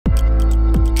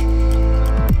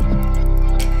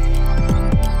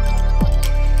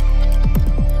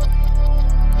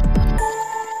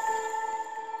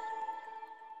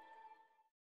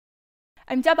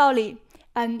I'm Jiabao Li,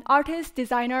 an artist,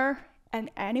 designer, an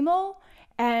animal,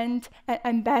 and an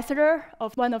ambassador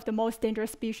of one of the most dangerous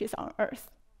species on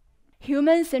Earth.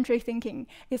 Human-centric thinking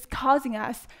is causing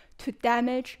us to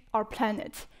damage our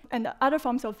planet and other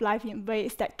forms of life in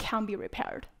ways that can't be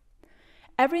repaired.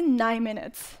 Every 9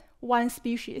 minutes, one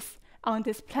species on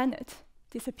this planet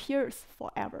disappears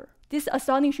forever. This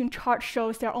astonishing chart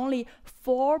shows there are only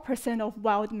 4% of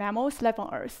wild mammals left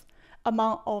on Earth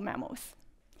among all mammals.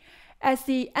 As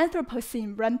the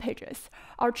Anthropocene rampages,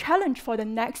 our challenge for the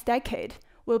next decade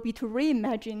will be to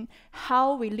reimagine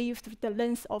how we live through the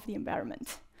lens of the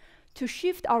environment, to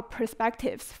shift our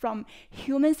perspectives from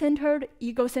human-centered,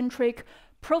 ego-centric,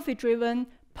 profit-driven,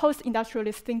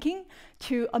 post-industrialist thinking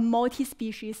to a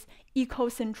multi-species,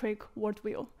 eco-centric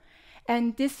worldview.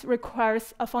 And this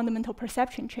requires a fundamental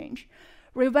perception change,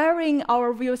 rewiring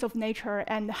our views of nature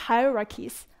and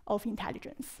hierarchies of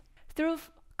intelligence. Through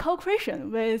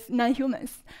co-creation with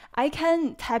non-humans, I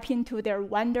can tap into their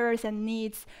wonders and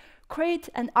needs, create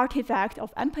an artifact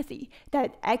of empathy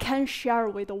that I can share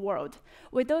with the world,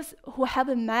 with those who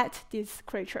haven't met these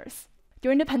creatures.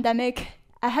 During the pandemic,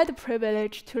 I had the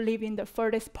privilege to live in the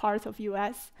furthest parts of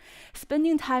US,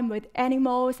 spending time with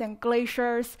animals and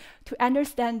glaciers to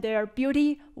understand their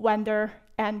beauty, wonder,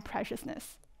 and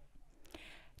preciousness.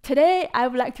 Today, I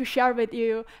would like to share with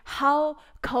you how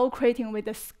co-creating with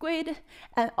the squid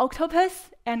and octopus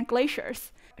and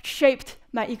glaciers shaped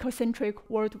my eco-centric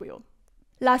worldview.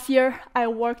 Last year, I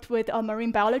worked with a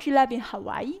marine biology lab in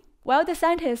Hawaii. While the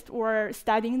scientists were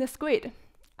studying the squid,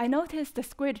 I noticed the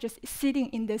squid just sitting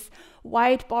in these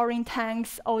white, boring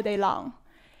tanks all day long.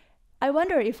 I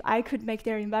wondered if I could make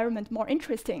their environment more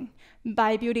interesting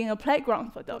by building a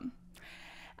playground for them.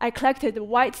 I collected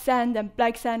white sand and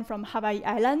black sand from Hawaii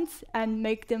Islands and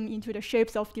make them into the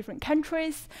shapes of different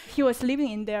countries. He was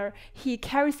living in there. He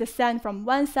carries the sand from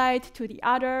one side to the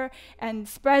other and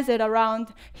spreads it around.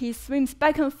 He swims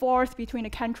back and forth between the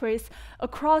countries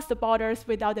across the borders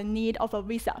without the need of a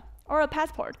visa or a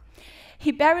passport.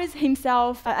 He buries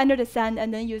himself under the sand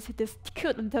and then uses these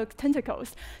cute little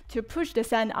tentacles to push the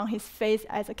sand on his face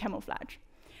as a camouflage.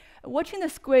 Watching the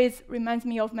squids reminds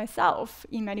me of myself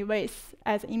in many ways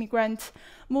as an immigrant,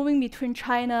 moving between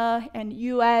China and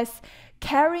US,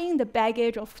 carrying the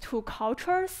baggage of two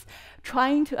cultures,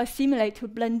 trying to assimilate to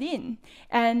blend in,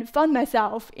 and found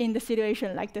myself in the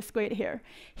situation like the squid here.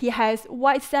 He has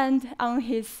white sand on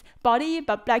his body,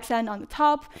 but black sand on the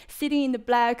top, sitting in the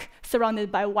black,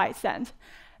 surrounded by white sand,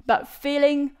 but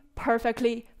feeling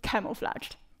perfectly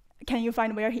camouflaged. Can you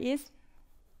find where he is?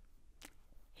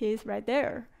 He is right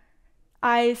there.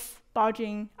 Eyes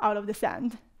bulging out of the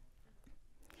sand.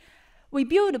 We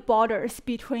build borders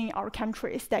between our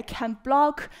countries that can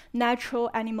block natural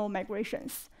animal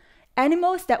migrations.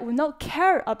 Animals that would not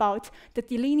care about the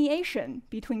delineation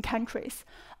between countries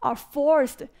are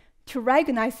forced to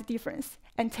recognize the difference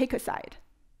and take a side.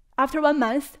 After 1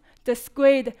 month, the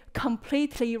squid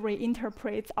completely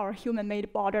reinterprets our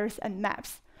human-made borders and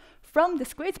maps. From the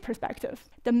squid's perspective,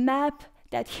 the map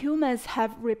that humans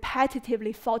have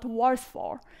repetitively fought wars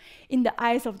for, in the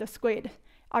eyes of the squid,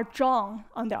 are drawn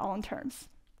on their own terms.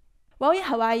 While in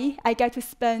Hawaii, I get to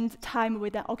spend time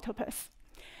with an octopus.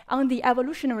 On the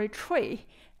evolutionary tree,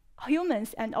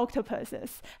 humans and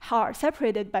octopuses are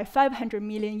separated by 500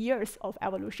 million years of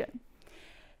evolution.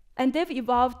 And they've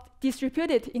evolved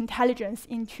distributed intelligence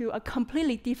into a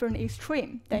completely different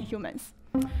extreme than humans.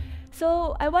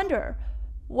 So I wonder,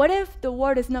 what if the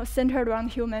world is not centered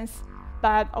around humans,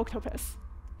 but octopus?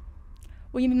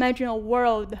 We imagine a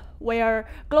world where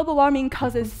global warming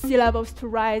causes sea levels to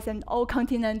rise and all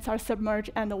continents are submerged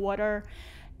underwater.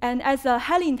 And as a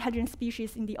highly intelligent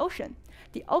species in the ocean,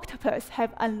 the octopus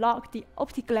have unlocked the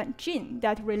optic gland gene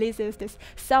that releases this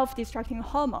self-destructing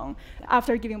hormone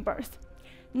after giving birth.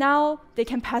 Now they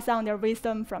can pass on their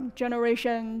wisdom from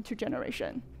generation to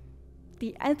generation.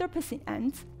 The Anthropocene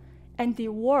ends, and the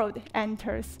world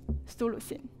enters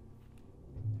Thulucene.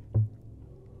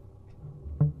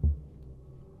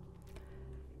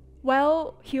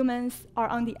 While humans are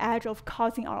on the edge of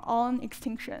causing our own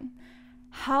extinction,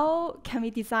 how can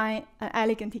we design an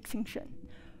elegant extinction?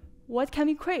 What can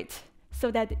we create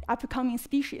so that the upcoming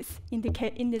species, in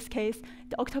this case,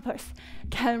 the octopus,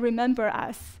 can remember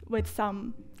us with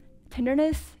some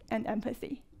tenderness and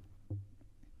empathy?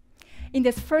 In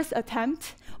this first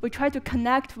attempt, we try to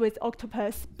connect with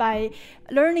octopus by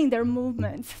learning their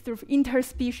movements through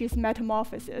interspecies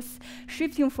metamorphosis,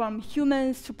 shifting from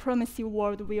human supremacy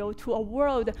worldview to a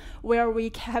world where we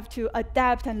have to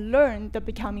adapt and learn the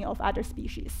becoming of other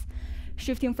species,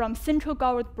 shifting from central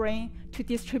governed brain to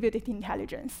distributed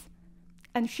intelligence,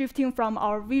 and shifting from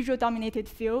our visual-dominated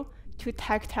view to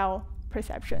tactile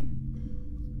perception.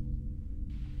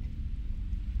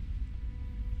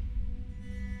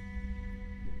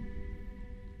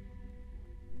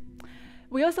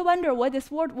 We also wonder what this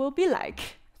world will be like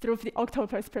through the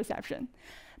octopus perception.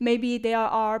 Maybe there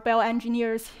are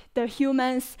bioengineers, the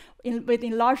humans with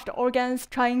enlarged organs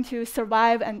trying to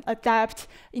survive and adapt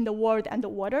in the world and the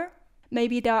water.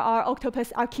 Maybe there are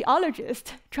octopus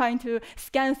archaeologists trying to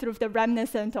scan through the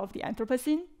remnants of the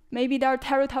Anthropocene. Maybe there are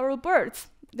territorial birds.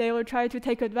 They will try to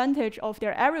take advantage of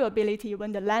their aerial ability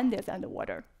when the land is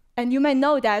underwater. And you may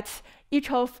know that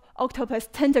each of octopus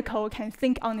tentacle can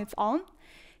think on its own.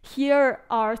 Here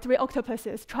are 3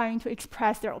 octopuses trying to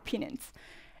express their opinions.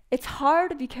 It's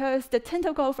hard because the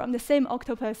tentacle from the same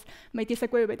octopus may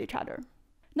disagree with each other.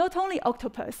 Not only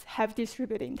octopus have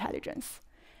distributed intelligence.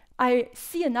 I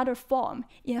see another form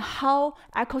in how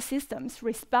ecosystems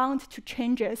respond to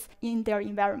changes in their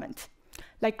environment,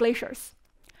 like glaciers.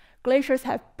 Glaciers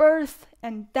have birth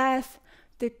and death.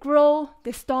 They grow,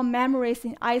 they store memories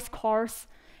in ice cores,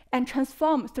 and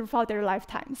transform throughout their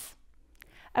lifetimes.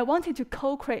 I wanted to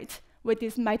co-create with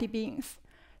these mighty beings,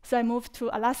 so I moved to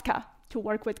Alaska to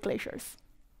work with glaciers.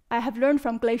 I have learned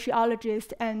from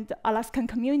glaciologists and the Alaskan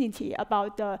community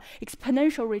about the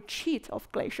exponential retreat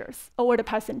of glaciers over the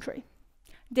past century.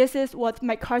 This is what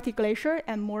McCarthy Glacier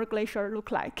and Moore Glacier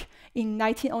look like in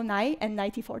 1909 and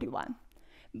 1941.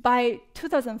 By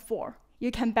 2004,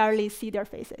 you can barely see their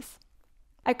faces.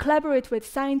 I collaborate with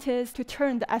scientists to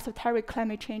turn the esoteric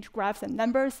climate change graphs and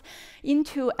numbers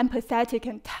into empathetic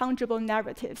and tangible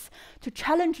narratives to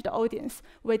challenge the audience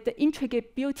with the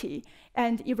intricate beauty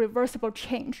and irreversible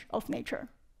change of nature.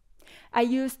 I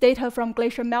use data from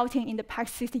glacier melting in the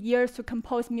past 60 years to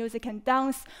compose music and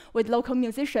dance with local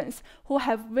musicians who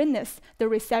have witnessed the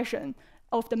recession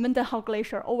of the Mendenhall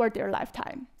Glacier over their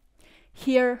lifetime.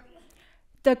 Here,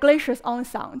 the glacier's own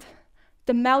sound,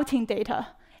 the melting data,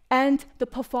 and the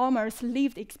performer's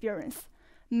lived experience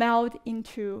meld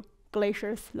into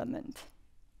glacier's lament.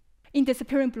 In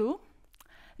Disappearing Blue,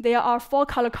 there are 4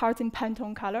 color cards in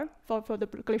Pantone color for the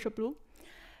glacier blue.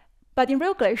 But in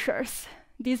real glaciers,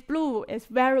 this blue is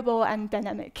variable and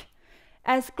dynamic.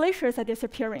 As glaciers are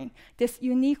disappearing, this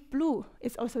unique blue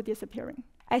is also disappearing.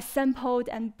 I sampled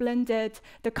and blended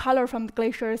the color from the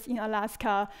glaciers in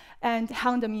Alaska and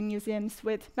hung them in museums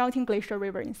with melting glacier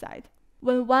river inside.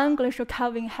 When one glacial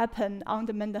calving happened on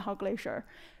the Mendenhall Glacier,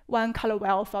 one color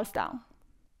whale falls down.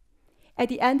 At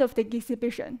the end of the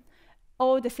exhibition,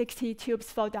 all the 60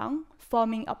 tubes fall down,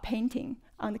 forming a painting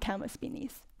on the canvas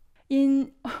beneath.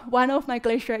 In one of my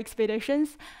glacier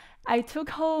expeditions, I took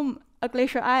home a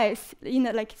glacier ice in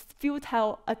a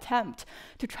futile attempt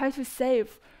to try to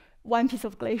save one piece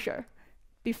of glacier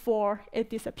before it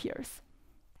disappears.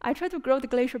 I tried to grow the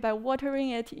glacier by watering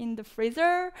it in the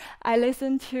freezer. I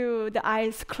listened to the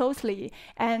ice closely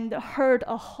and heard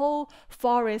a whole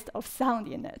forest of sound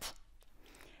in it.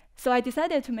 So I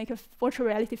decided to make a virtual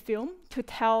reality film to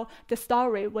tell the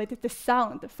story with the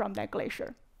sound from that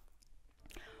glacier.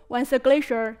 Once a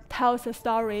glacier tells a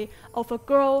story of a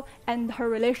girl and her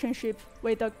relationship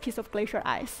with a piece of glacier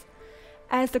ice.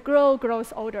 As the girl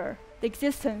grows older, the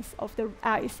existence of the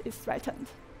ice is threatened.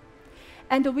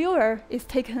 And the viewer is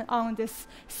taken on this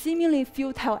seemingly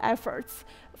futile efforts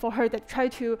for her to try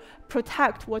to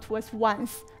protect what was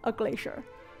once a glacier.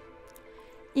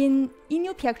 In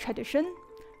Inupiaq tradition,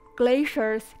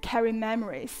 glaciers carry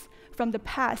memories from the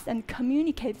past and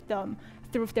communicate them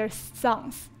through their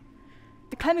songs.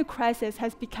 The climate crisis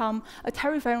has become a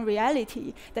terrifying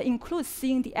reality that includes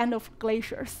seeing the end of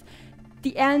glaciers.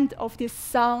 The end of these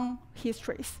song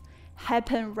histories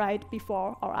happen right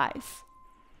before our eyes.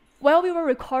 While we were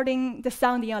recording the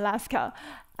sound in Alaska,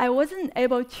 I wasn't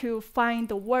able to find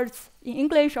the words in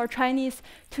English or Chinese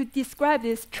to describe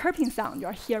this chirping sound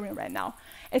you're hearing right now.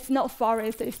 It's not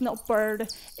forest, it's not bird,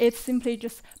 it's simply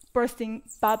just bursting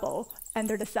bubble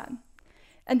under the sun.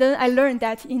 And then I learned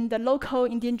that in the local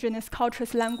indigenous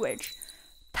culture's language,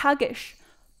 Tagish,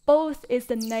 both is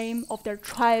the name of their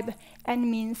tribe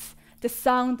and means the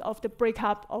sound of the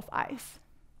breakup of ice.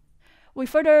 We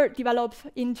further developed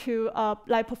into a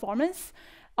live performance.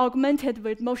 Augmented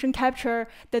with motion capture,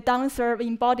 the dancer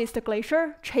embodies the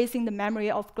glacier, chasing the memory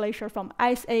of glacier from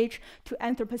Ice Age to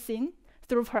Anthropocene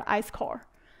through her ice core.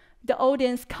 The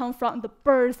audience confront the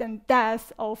birth and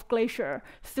death of glacier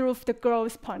through the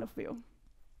girl's point of view.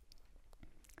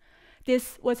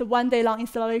 This was a one-day-long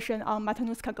installation on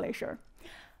Matanuska Glacier.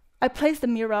 I placed the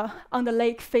mirror on the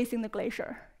lake facing the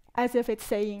glacier, as if it's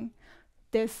saying,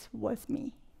 "This was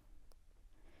me."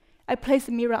 I placed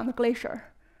the mirror on the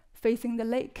glacier, facing the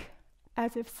lake,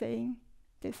 as if saying,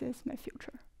 "This is my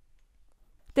future."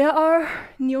 There are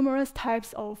numerous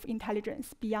types of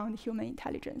intelligence beyond human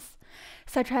intelligence,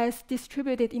 such as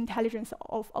distributed intelligence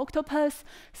of octopus,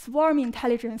 swarm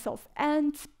intelligence of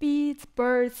ants, bees,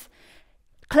 birds,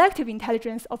 collective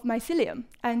intelligence of mycelium,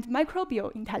 and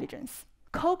microbial intelligence.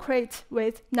 Co-create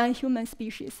with non-human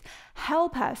species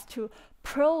help us to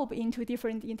probe into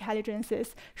different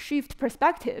intelligences, shift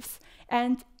perspectives,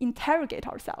 and interrogate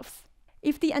ourselves.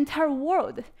 If the entire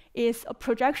world is a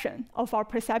projection of our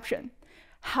perception,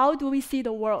 how do we see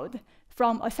the world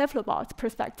from a cephalopod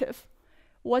perspective?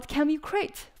 What can we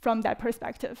create from that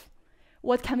perspective?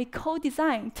 What can we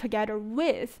co-design together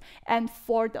with and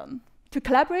for them? To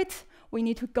collaborate, we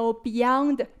need to go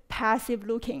beyond passive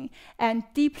looking and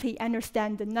deeply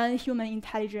understand the non-human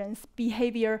intelligence,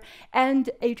 behavior, and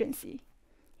agency.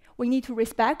 We need to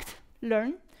respect,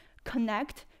 learn,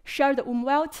 connect, share the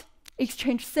Umwelt,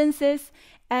 exchange senses,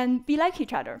 and be like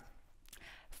each other.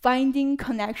 Finding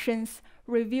connections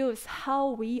reveals how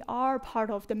we are part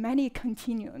of the many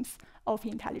continuums of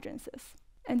intelligences.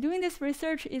 And doing this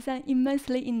research is an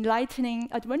immensely enlightening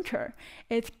adventure.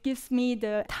 It gives me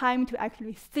the time to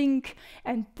actually think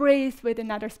and breathe with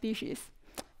another species,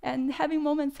 and having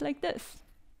moments like this.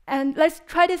 And let's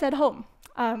try this at home.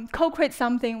 Co-create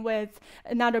something with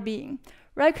another being.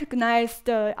 Recognize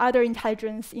the other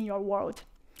intelligence in your world.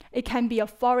 It can be a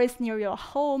forest near your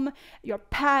home, your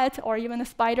pet, or even a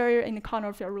spider in the corner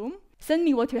of your room. Send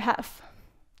me what you have.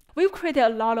 We've created a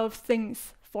lot of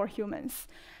things for humans.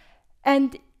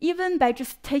 And even by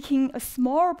just taking a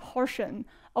small portion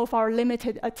of our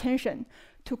limited attention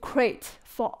to create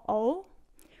for all,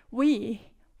 we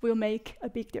will make a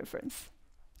big difference.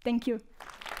 Thank you.